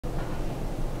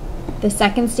The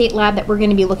second state lab that we're going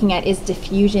to be looking at is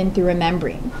diffusion through a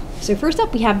membrane. So first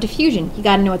up, we have diffusion. You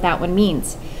got to know what that one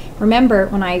means. Remember,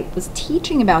 when I was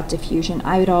teaching about diffusion,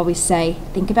 I would always say,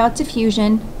 think about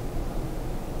diffusion,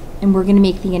 and we're going to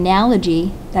make the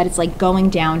analogy that it's like going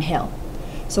downhill.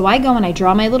 So I go and I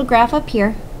draw my little graph up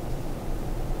here,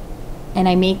 and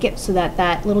I make it so that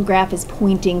that little graph is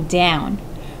pointing down.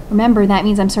 Remember, that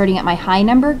means I'm starting at my high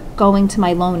number, going to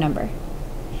my low number.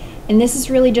 And this is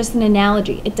really just an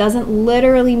analogy. It doesn't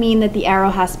literally mean that the arrow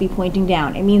has to be pointing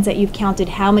down. It means that you've counted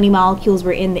how many molecules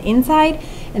were in the inside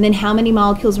and then how many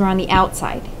molecules were on the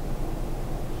outside.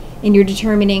 And you're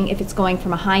determining if it's going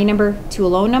from a high number to a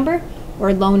low number or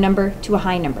a low number to a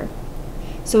high number.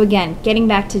 So again, getting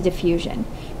back to diffusion.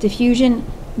 Diffusion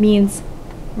means,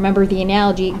 remember the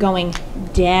analogy, going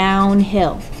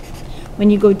downhill. When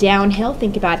you go downhill,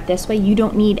 think about it this way, you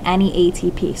don't need any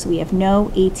ATP. So we have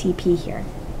no ATP here.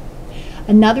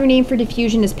 Another name for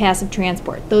diffusion is passive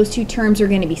transport. Those two terms are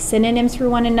going to be synonyms for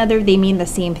one another. They mean the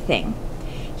same thing.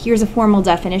 Here's a formal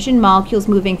definition. Molecules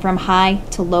moving from high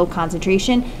to low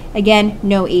concentration. Again,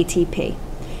 no ATP.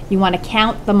 You want to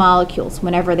count the molecules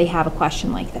whenever they have a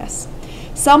question like this.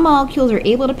 Some molecules are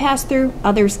able to pass through,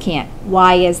 others can't.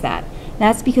 Why is that?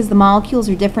 That's because the molecules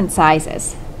are different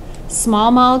sizes.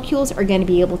 Small molecules are going to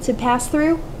be able to pass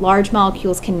through, large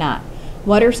molecules cannot.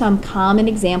 What are some common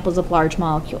examples of large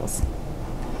molecules?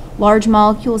 Large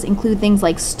molecules include things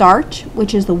like starch,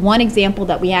 which is the one example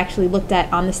that we actually looked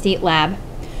at on the state lab.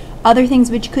 Other things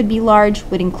which could be large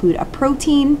would include a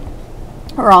protein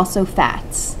or also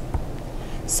fats.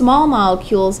 Small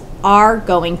molecules are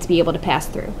going to be able to pass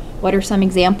through. What are some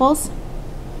examples?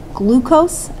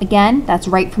 Glucose, again, that's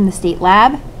right from the state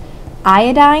lab.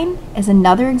 Iodine is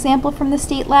another example from the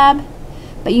state lab.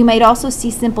 But you might also see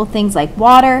simple things like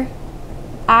water,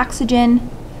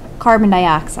 oxygen, carbon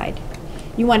dioxide.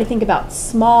 You want to think about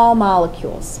small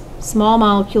molecules. Small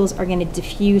molecules are going to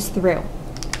diffuse through.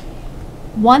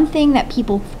 One thing that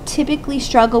people typically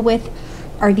struggle with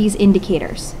are these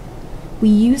indicators. We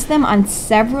use them on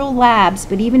several labs,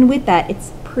 but even with that,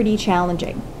 it's pretty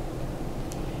challenging.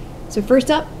 So first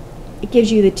up, it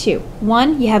gives you the two.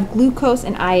 One, you have glucose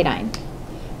and iodine.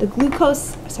 The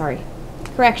glucose,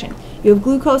 correction. You have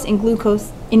glucose and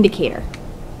glucose indicator.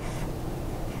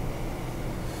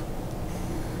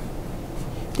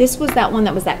 This was that one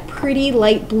that was that pretty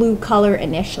light blue color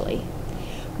initially.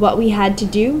 What we had to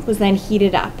do was then heat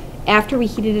it up. After we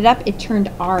heated it up, it turned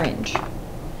orange.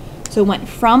 So it went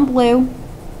from blue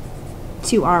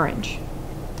to orange.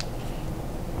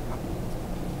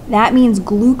 That means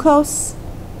glucose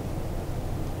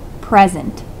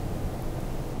present.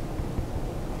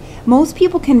 Most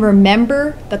people can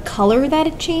remember the color that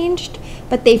it changed,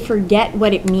 but they forget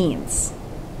what it means.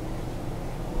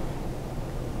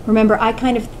 Remember, I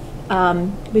kind of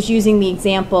was using the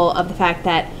example of the fact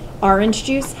that orange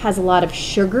juice has a lot of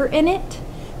sugar in it.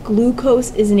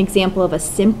 Glucose is an example of a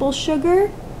simple sugar,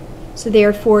 so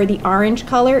therefore the orange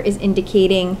color is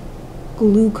indicating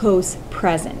glucose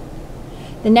present.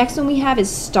 The next one we have is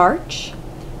starch.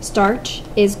 Starch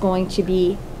is going to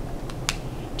be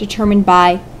determined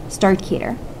by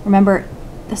starchiator. Remember,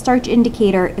 the starch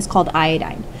indicator is called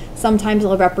iodine. Sometimes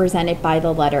they'll represent it by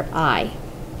the letter I.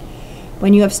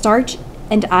 When you have starch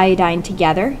and iodine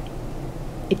together,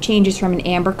 it changes from an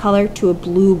amber color to a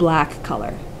blue-black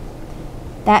color.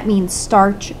 That means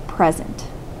starch present.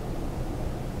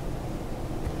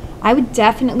 I would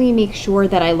definitely make sure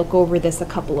that I look over this a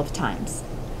couple of times.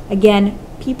 Again,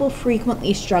 people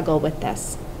frequently struggle with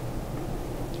this.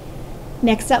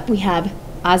 Next up, we have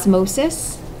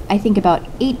osmosis. I think about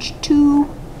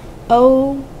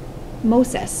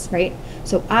H2O-mosis, right?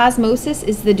 So osmosis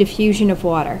is the diffusion of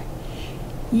water.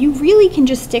 You really can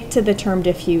just stick to the term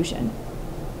diffusion,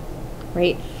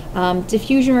 right?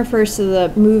 Diffusion refers to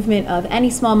the movement of any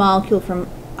small molecule from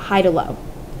high to low.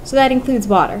 So that includes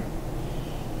water.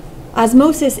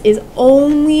 Osmosis is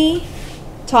only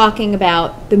talking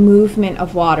about the movement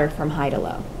of water from high to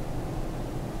low.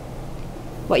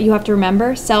 What you have to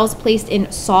remember, cells placed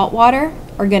in salt water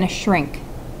are going to shrink.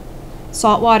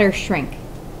 Salt water shrink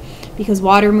because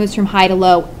water moves from high to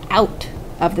low out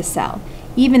of the cell.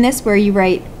 Even this where you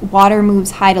write water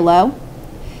moves high to low,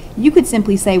 you could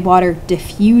simply say water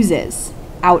diffuses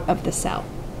out of the cell.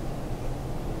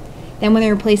 Then when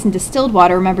they're placed in distilled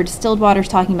water, remember distilled water is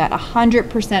talking about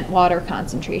 100% water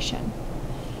concentration.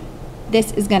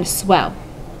 This is going to swell.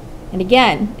 And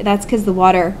again, that's because the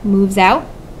water moves out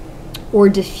or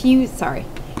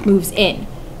moves in.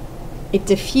 It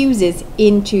diffuses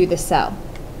into the cell.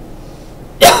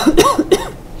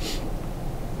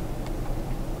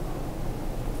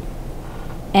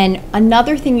 And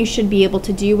another thing you should be able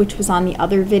to do, which was on the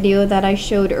other video that I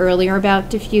showed earlier about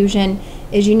diffusion,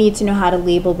 is you need to know how to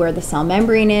label where the cell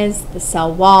membrane is, the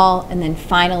cell wall, and then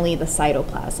finally the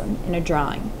cytoplasm in a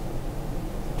drawing.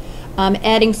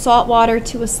 Adding salt water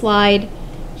to a slide.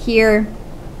 Here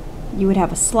you would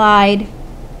have a slide,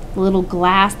 a little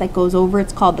glass that goes over.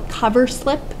 It's called the cover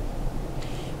slip.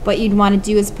 What you'd want to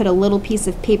do is put a little piece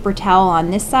of paper towel on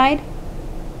this side.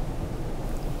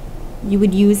 You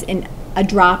would use a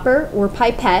dropper or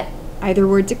pipette, either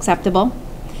word's acceptable,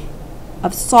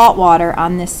 of salt water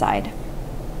on this side.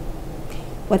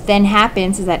 What then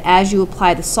happens is that as you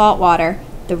apply the salt water,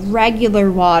 the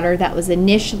regular water that was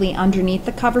initially underneath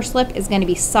the cover slip is going to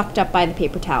be sucked up by the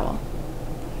paper towel.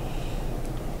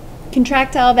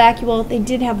 Contractile vacuole, they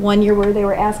did have one year where they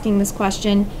were asking this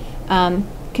question.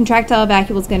 Contractile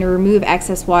vacuole is going to remove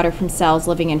excess water from cells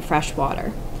living in fresh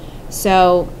water.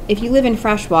 So if you live in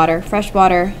fresh water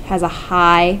has a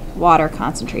high water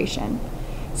concentration.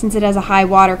 Since it has a high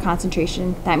water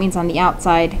concentration, that means on the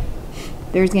outside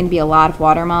there's going to be a lot of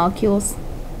water molecules,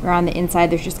 or on the inside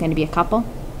there's just going to be a couple.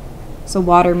 So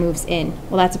water moves in.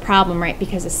 Well, that's a problem, right?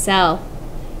 Because a cell,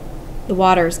 the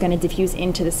water is going to diffuse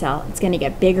into the cell. It's going to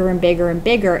get bigger and bigger and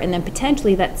bigger, and then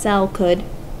potentially that cell could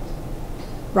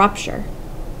rupture.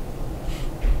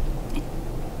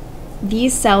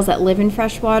 These cells that live in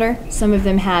fresh water, some of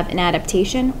them have an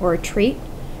adaptation or a trait,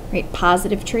 right,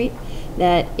 positive trait,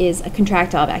 that is a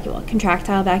contractile vacuole.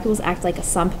 Contractile vacuoles act like a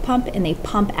sump pump, and they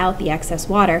pump out the excess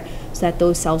water so that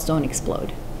those cells don't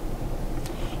explode.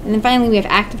 And then finally we have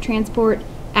active transport.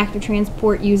 Active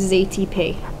transport uses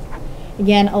ATP.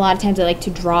 Again, a lot of times I like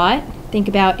to draw it. Think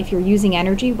about if you're using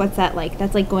energy, what's that like?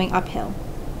 That's like going uphill.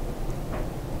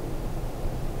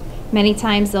 Many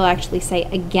times they'll actually say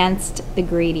against the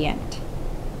gradient.